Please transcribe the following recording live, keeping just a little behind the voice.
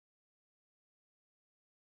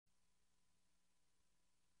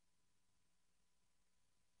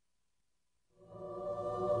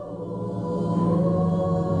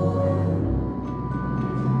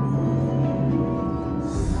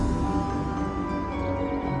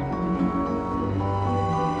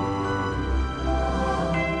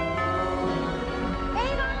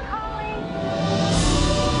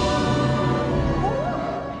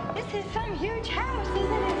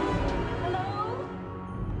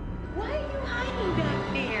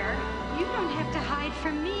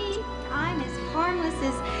for me, I'm as harmless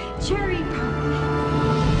as cherry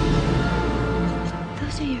pie.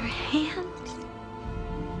 Those are your hands.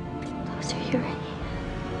 Those are your hands.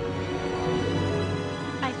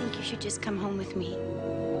 I think you should just come home with me.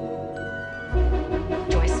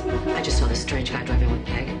 Joyce, I just saw this strange guy driving with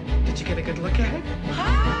Peg. Did you get a good look at it?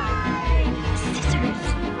 Hi!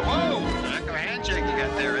 Scissors. Whoa! Heck of a handshake you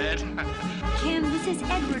got there, Ed. Kim, this is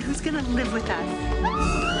Edward, who's gonna live with us.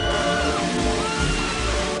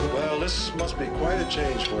 Well, this must be quite a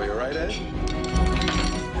change for you, right, Ed?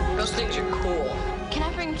 Those things are cool. Can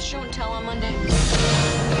I bring show and tell on Monday?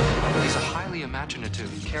 He's a highly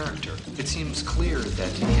imaginative character. It seems clear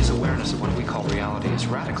that his awareness of what we call reality is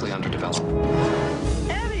radically underdeveloped.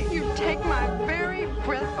 Eddie, you take my very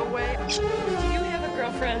breath away. Do you have a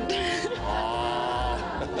girlfriend?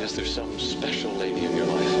 Is there some special lady in your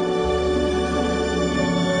life?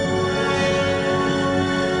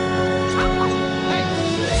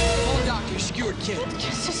 Dr. Skewered Kid.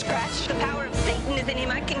 Just a scratch. The power of Satan is in him.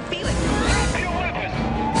 I can feel it.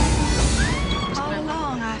 All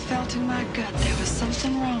along, I felt in my gut there was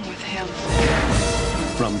something wrong with him.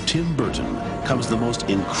 From Tim Burton comes the most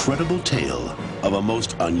incredible tale of a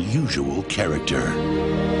most unusual character.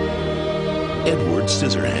 Edward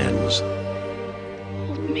Scissorhands.